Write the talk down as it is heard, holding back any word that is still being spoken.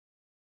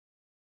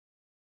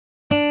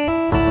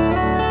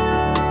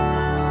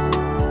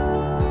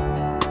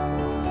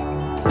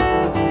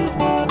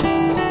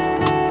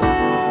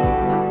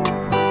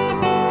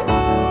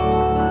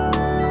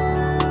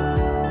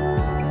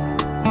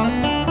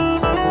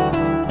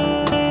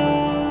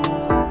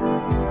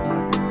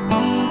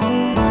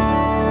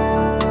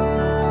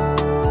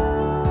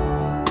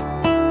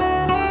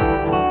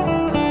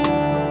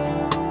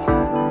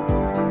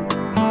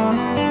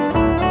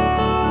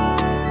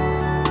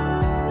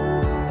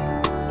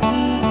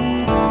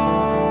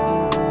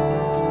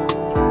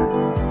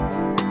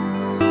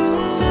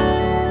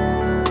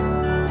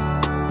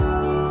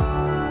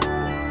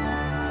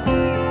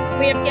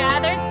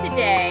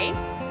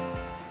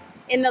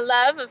in the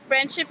love of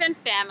friendship and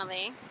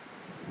family,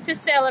 to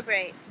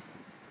celebrate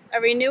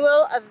a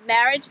renewal of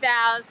marriage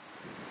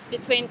vows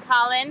between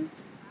Colin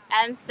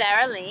and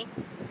Saralea.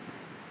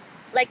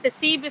 Like the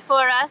sea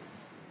before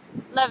us,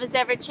 love is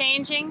ever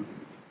changing,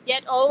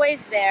 yet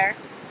always there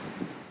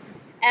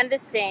and the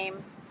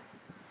same.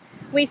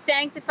 We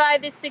sanctify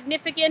this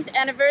significant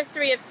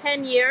anniversary of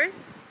 10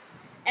 years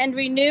and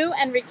renew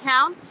and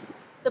recount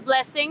the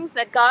blessings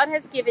that God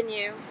has given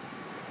you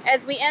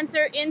as we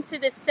enter into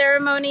this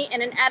ceremony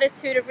in an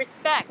attitude of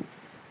respect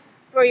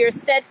for your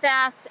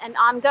steadfast and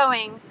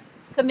ongoing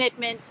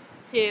commitment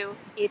to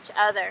each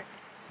other.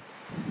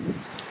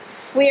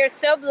 We are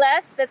so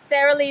blessed that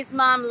Saralea's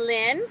mom,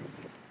 Lynn,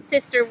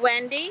 sister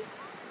Wendy,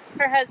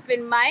 her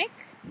husband, Mike,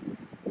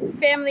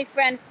 family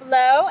friend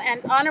Flo,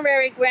 and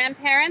honorary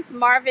grandparents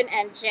Marvin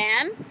and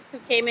Jan, who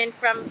came in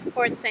from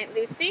Port St.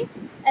 Lucie,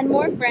 and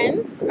more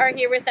friends are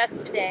here with us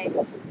today.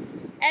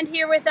 And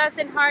here with us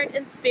in heart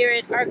and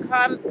spirit are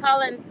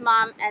Colin's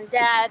mom and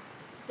dad,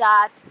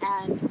 Dot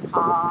and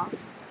Paul.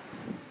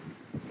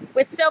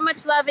 With so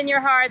much love in your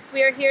hearts,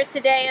 we are here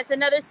today as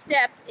another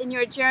step in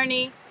your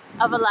journey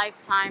of a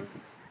lifetime.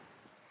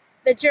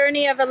 The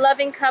journey of a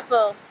loving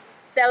couple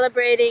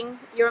celebrating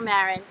your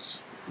marriage.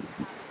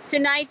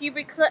 Tonight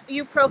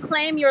you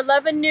proclaim your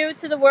love anew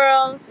to the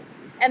world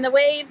and the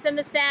waves and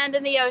the sand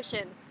and the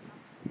ocean.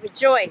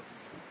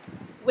 Rejoice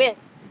with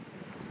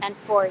and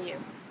for you.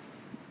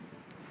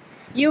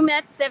 You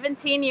met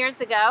 17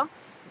 years ago.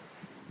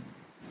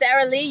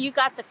 Saralea, you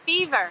got the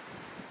fever.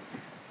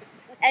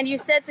 And you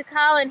said to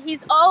Colin,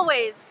 he's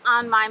always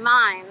on my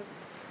mind.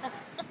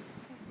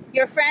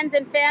 Your friends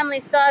and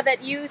family saw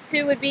that you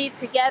two would be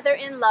together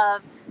in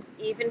love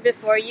even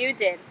before you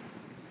did.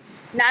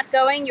 Not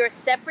going your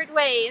separate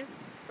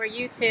ways for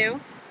you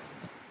two.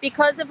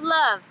 Because of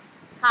love,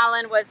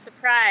 Colin was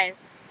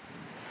surprised.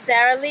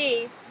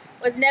 Saralea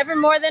was never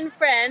more than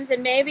friends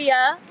and maybe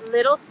a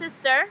little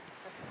sister,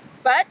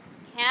 but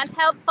can't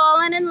help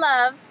falling in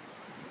love.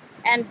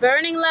 And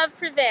burning love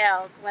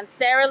prevailed when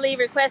Saralea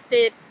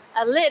requested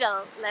a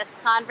little less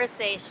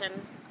conversation.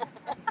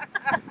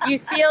 You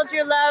sealed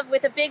your love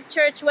with a big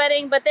church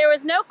wedding, but there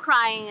was no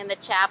crying in the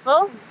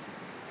chapel.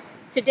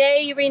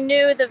 Today you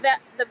renew the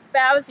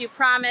vows you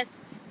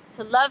promised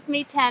to love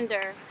me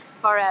tender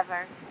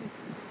forever.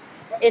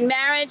 In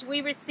marriage,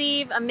 we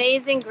receive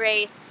amazing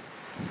grace,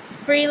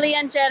 freely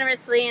and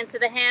generously into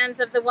the hands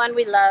of the one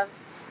we love.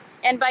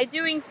 And by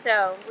doing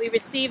so, we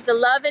receive the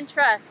love and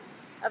trust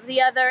of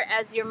the other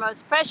as your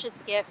most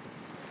precious gift.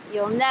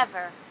 You'll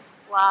never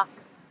walk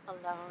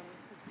alone.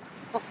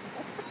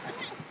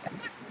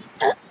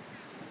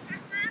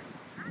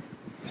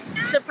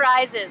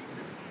 Surprises.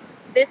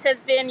 This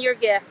has been your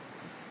gift.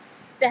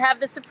 To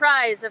have the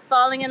surprise of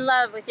falling in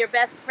love with your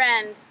best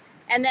friend,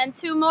 and then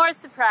 2 more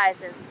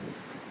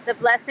surprises. The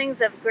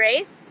blessings of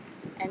Grace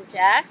and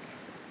Jack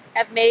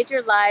have made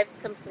your lives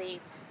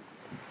complete.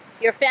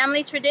 Your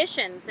family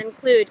traditions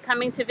include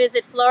coming to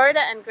visit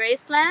Florida and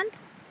Graceland.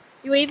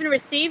 You even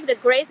received the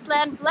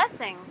Graceland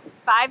blessing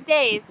 5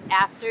 days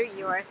after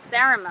your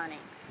ceremony.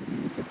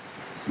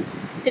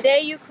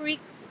 Today you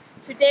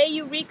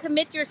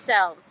recommit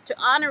yourselves to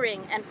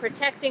honoring and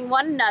protecting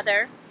one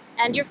another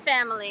and your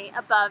family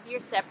above your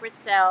separate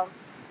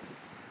selves,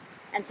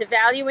 and to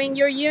valuing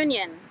your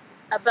union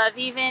above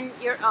even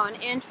your own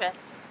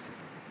interests.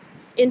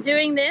 In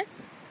doing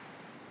this,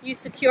 you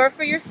secure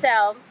for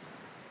yourselves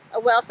a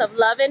wealth of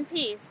love and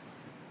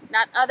peace,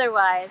 not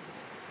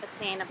otherwise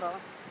attainable.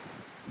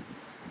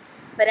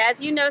 But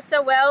as you know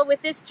so well,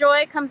 with this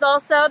joy comes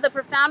also the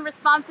profound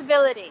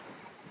responsibility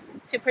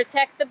to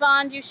protect the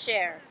bond you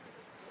share.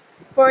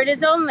 For it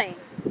is only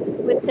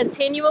with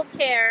continual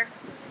care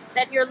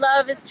that your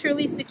love is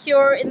truly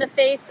secure in the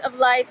face of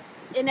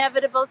life's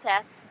inevitable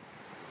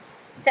tests.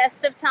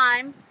 Tests of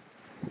time,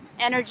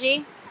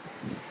 energy,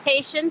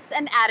 patience,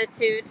 and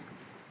attitude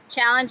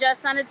challenge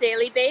us on a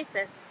daily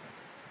basis.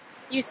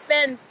 You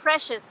spend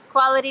precious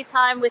quality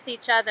time with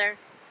each other,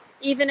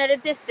 even at a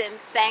distance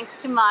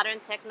thanks to modern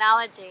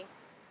technology.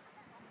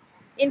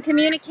 In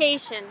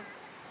communication,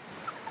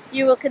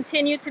 you will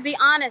continue to be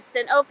honest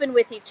and open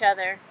with each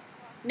other,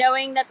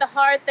 knowing that the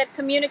heart that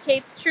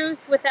communicates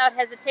truth without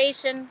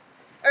hesitation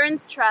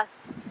earns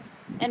trust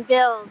and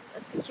builds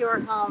a secure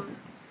home.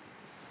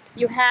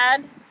 You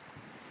had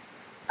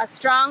a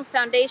strong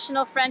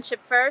foundational friendship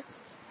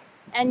first,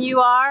 and you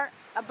are,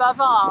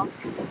 above all,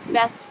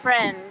 best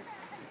friends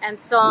and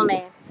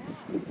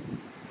soulmates.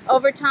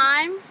 Over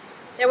time,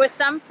 there was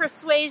some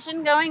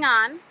persuasion going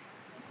on.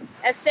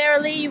 As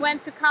Saralea, you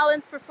went to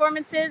Colin's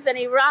performances and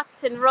he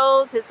rocked and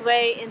rolled his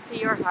way into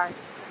your heart.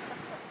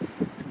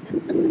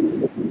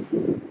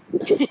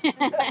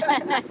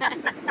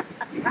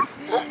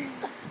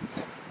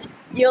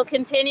 You'll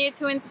continue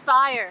to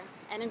inspire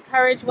and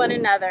encourage one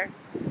another,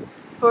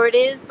 for it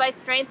is by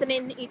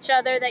strengthening each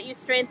other that you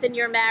strengthen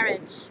your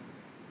marriage.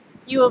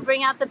 You will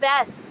bring out the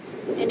best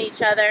in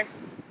each other.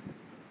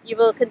 You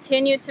will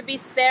continue to be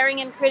sparing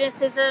in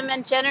criticism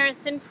and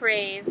generous in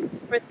praise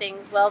for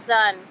things well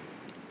done.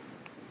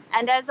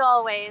 And as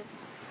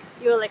always,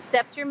 You will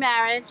accept your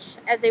marriage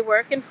as a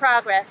work in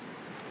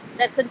progress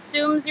that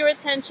consumes your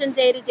attention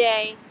day to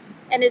day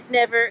and is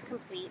never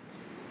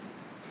complete.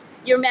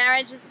 Your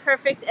marriage is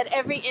perfect at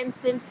every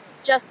instant,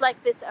 just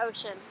like this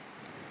ocean,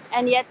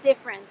 and yet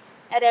different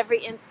at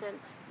every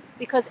instant,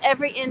 because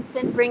every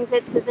instant brings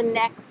it to the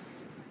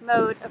next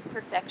mode of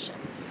perfection.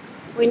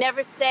 We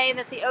never say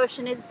that the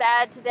ocean is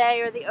bad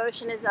today or the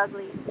ocean is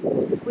ugly.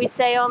 We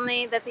say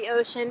only that the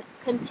ocean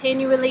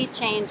continually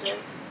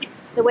changes.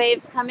 The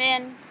waves come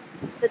in,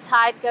 the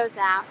tide goes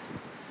out.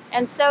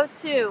 And so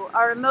too,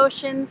 our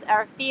emotions,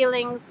 our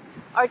feelings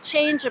are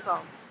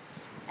changeable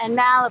and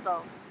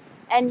malleable,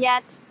 and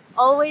yet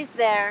always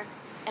there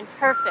and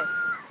perfect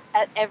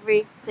at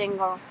every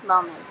single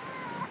moment.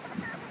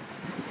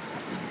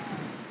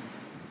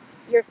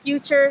 Your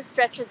future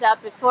stretches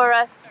out before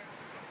us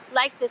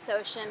like this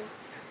ocean,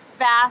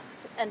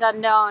 vast and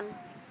unknown,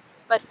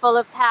 but full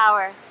of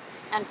power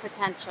and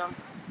potential.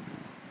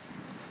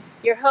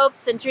 Your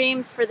hopes and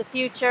dreams for the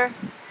future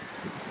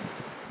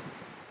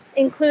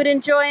include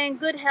enjoying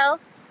good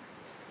health,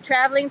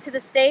 traveling to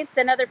the States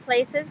and other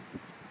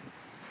places,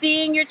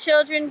 seeing your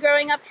children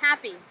growing up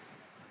happy,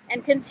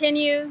 and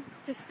continue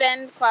to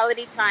spend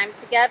quality time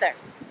together.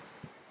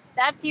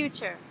 That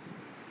future,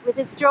 with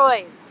its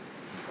joys,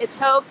 its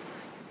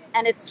hopes,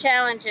 and its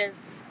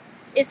challenges,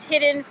 is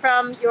hidden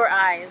from your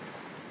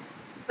eyes.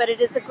 But it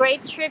is a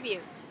great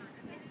tribute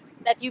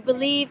that you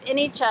believe in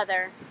each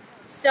other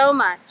so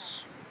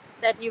much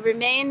that you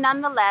remain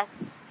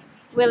nonetheless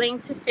willing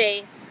to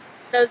face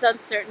those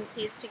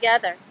uncertainties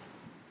together.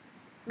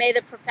 May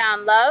the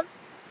profound love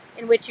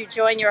in which you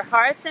join your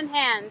hearts and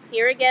hands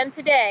here again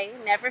today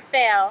never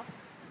fail,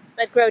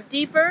 but grow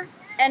deeper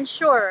and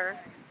surer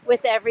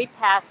with every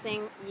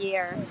passing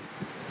year.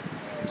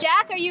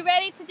 Jack, are you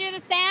ready to do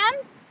the sand?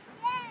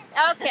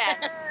 Okay.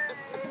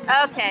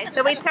 Okay,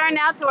 so we turn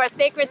now to our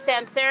sacred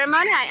sand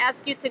ceremony. I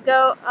ask you to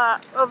go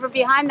over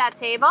behind that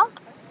table.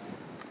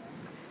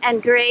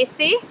 And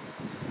Gracie.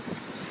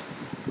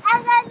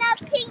 And then a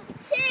pink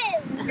too.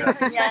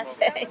 Yes.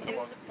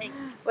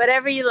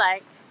 Whatever you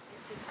like.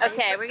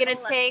 Okay, we're gonna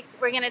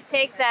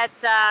take that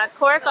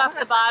cork off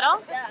the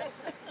bottle.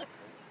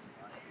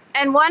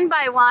 And one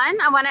by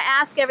one, I want to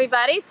ask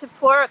everybody to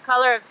pour a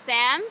color of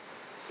sand,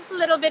 just a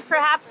little bit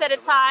perhaps at a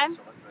time.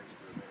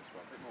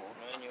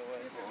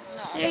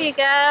 There you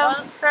go.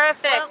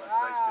 Perfect.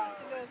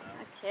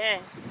 Okay.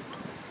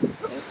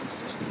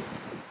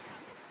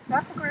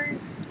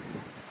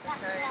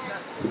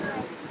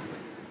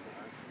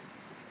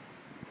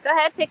 Go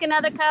ahead, pick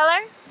another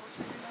color.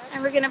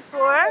 And we're going to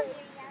pour.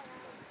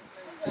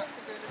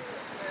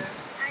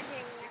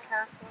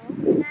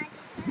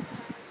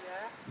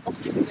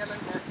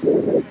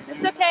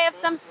 It's okay if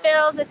some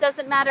spills, it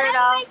doesn't matter at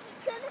all.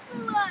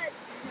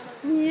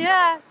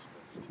 Yeah.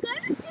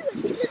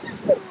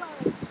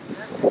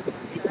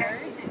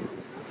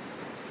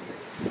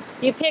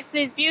 You pick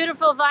these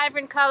beautiful,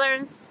 vibrant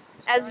colors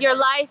as your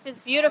life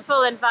is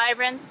beautiful and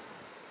vibrant.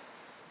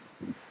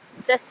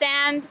 The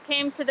sand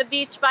came to the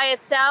beach by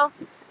itself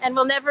and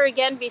will never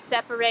again be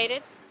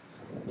separated,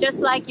 just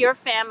like your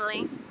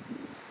family,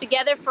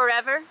 together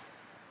forever,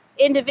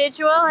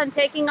 individual and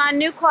taking on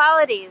new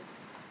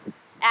qualities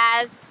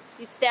as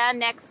you stand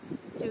next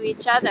to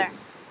each other.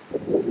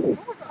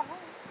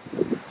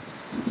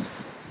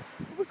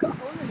 We've got a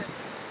hole in it.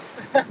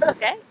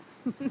 Okay.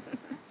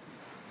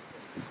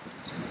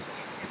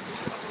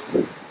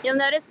 You'll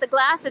notice the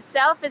glass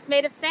itself is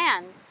made of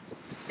sand.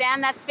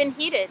 Sand that's been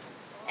heated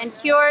and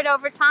cured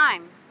over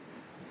time.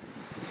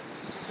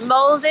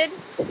 Molded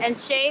and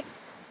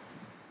shaped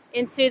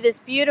into this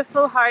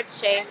beautiful heart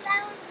shape.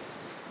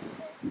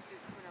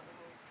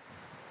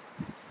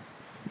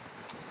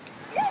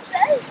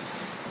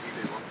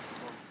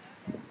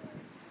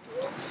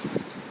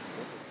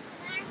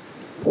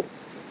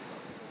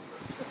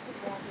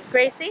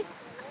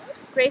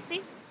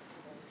 Gracie,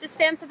 just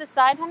stand to the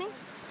side, honey.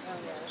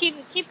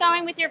 Keep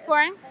going with your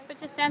pouring, but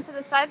just stand to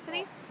the side,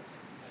 please.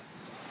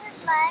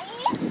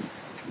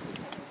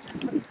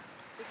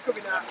 It's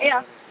coming out.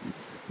 Yeah.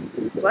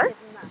 What?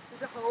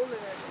 There's a hole in it.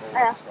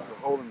 Yeah. There's a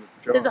hole in the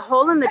jar. There's a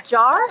hole in the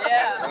jar?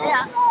 Yeah.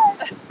 Yeah.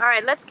 All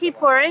right, let's keep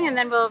pouring and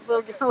then we'll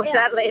deal with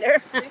that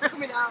later. It's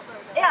coming out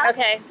though. Yeah.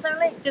 Okay.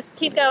 Just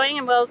keep going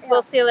and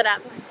we'll seal it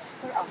up.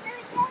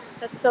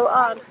 That's so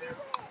odd.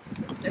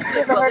 You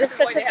ever heard of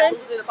such a thing?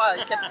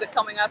 It kept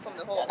coming out from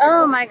the hole.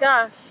 Oh my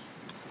gosh.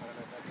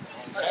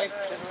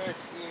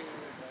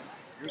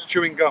 Who's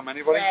chewing gum?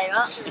 Anybody?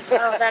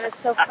 Oh, that is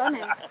so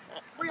funny.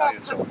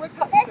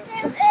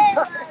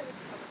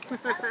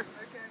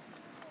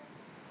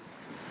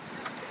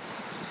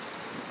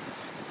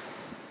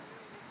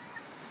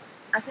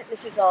 I think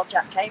this is all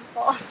Jack came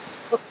for.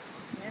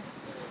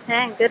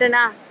 Okay, good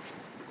enough.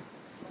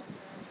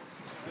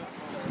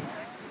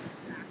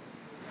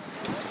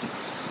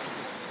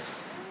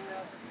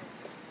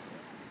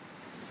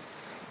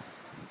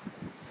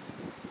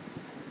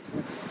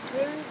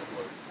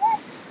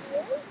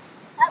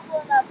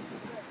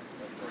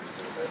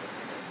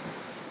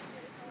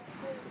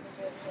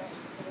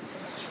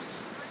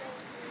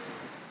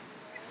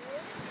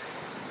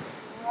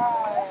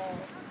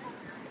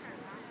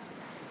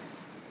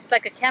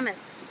 It's like a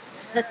chemist.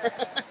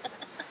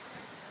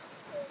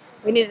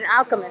 We need an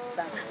alchemist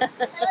then.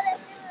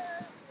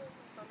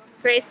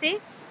 Tracy,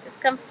 just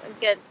come.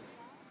 Good.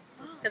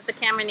 Because the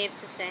camera needs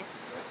to see.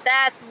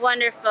 That's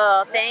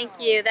wonderful.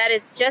 Thank you. That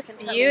is just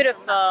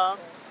beautiful.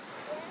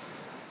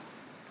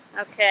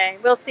 Okay.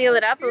 We'll seal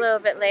it up a little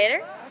bit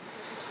later.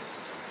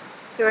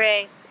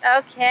 Great.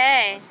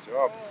 Okay. Nice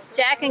job.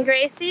 Jack and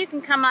Gracie, you can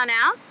come on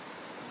out.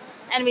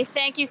 And we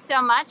thank you so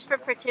much for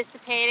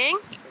participating.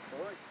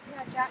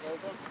 Yeah, Jack.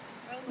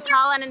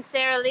 Colin and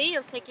Saralea,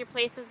 you'll take your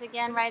places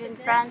again right in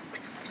front.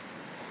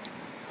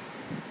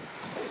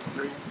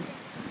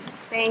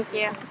 Thank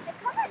you.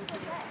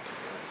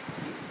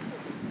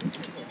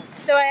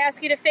 So I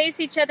ask you to face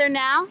each other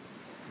now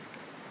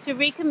to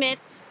recommit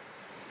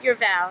your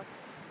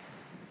vows.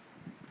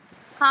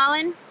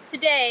 Colin,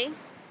 today,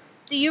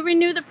 do you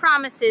renew the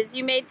promises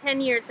you made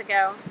 10 years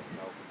ago?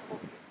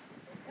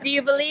 Do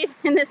you believe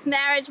in this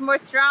marriage more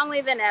strongly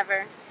than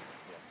ever?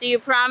 Do you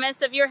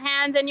promise of your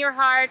hand and your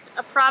heart,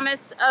 a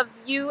promise of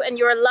you and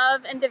your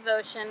love and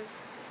devotion,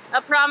 a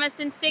promise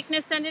in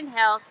sickness and in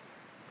health,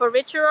 for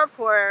richer or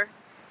poorer,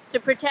 to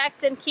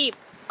protect and keep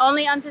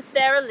only unto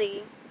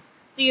Saralea?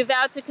 Do you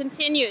vow to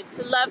continue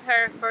to love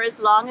her for as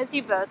long as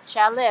you both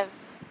shall live?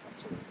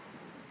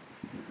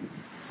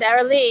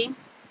 Saralea,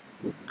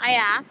 I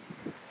ask,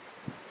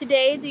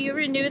 today do you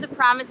renew the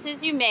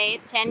promises you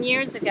made 10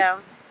 years ago?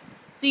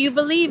 Do you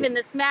believe in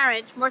this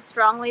marriage more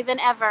strongly than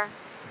ever?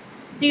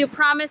 Do you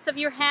promise of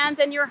your hand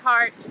and your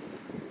heart,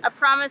 a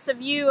promise of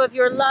you, of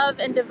your love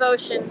and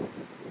devotion,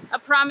 a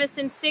promise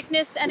in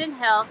sickness and in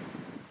health,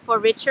 for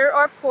richer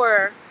or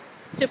poorer,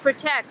 to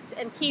protect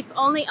and keep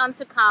only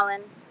unto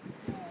Colin?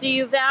 Do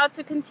you vow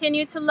to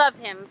continue to love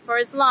him for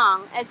as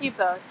long as you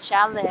both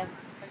shall live?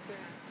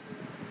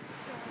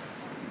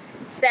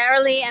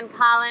 Saralea and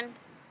Colin,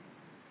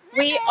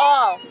 we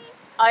all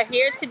are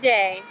here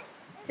today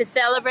to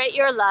celebrate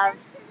your love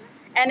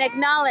and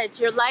acknowledge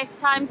your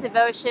lifetime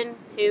devotion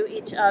to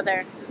each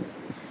other.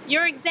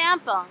 Your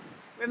example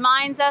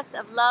reminds us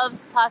of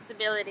love's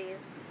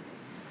possibilities.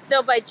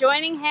 So by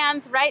joining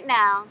hands right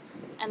now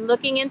and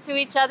looking into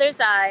each other's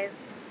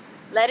eyes,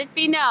 let it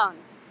be known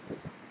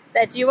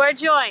that you are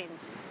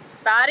joined,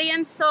 body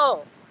and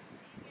soul,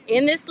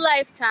 in this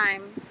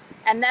lifetime,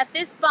 and that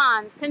this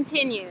bond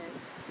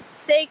continues,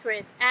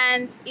 sacred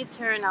and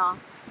eternal.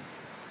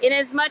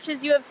 Inasmuch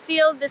as you have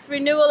sealed this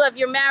renewal of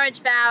your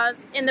marriage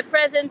vows in the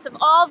presence of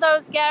all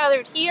those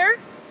gathered here,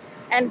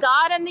 and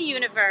God and the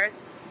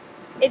universe,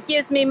 it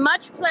gives me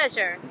much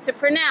pleasure to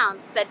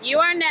pronounce that you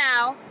are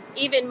now,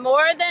 even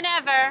more than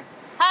ever,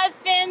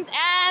 husband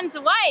and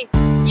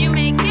wife.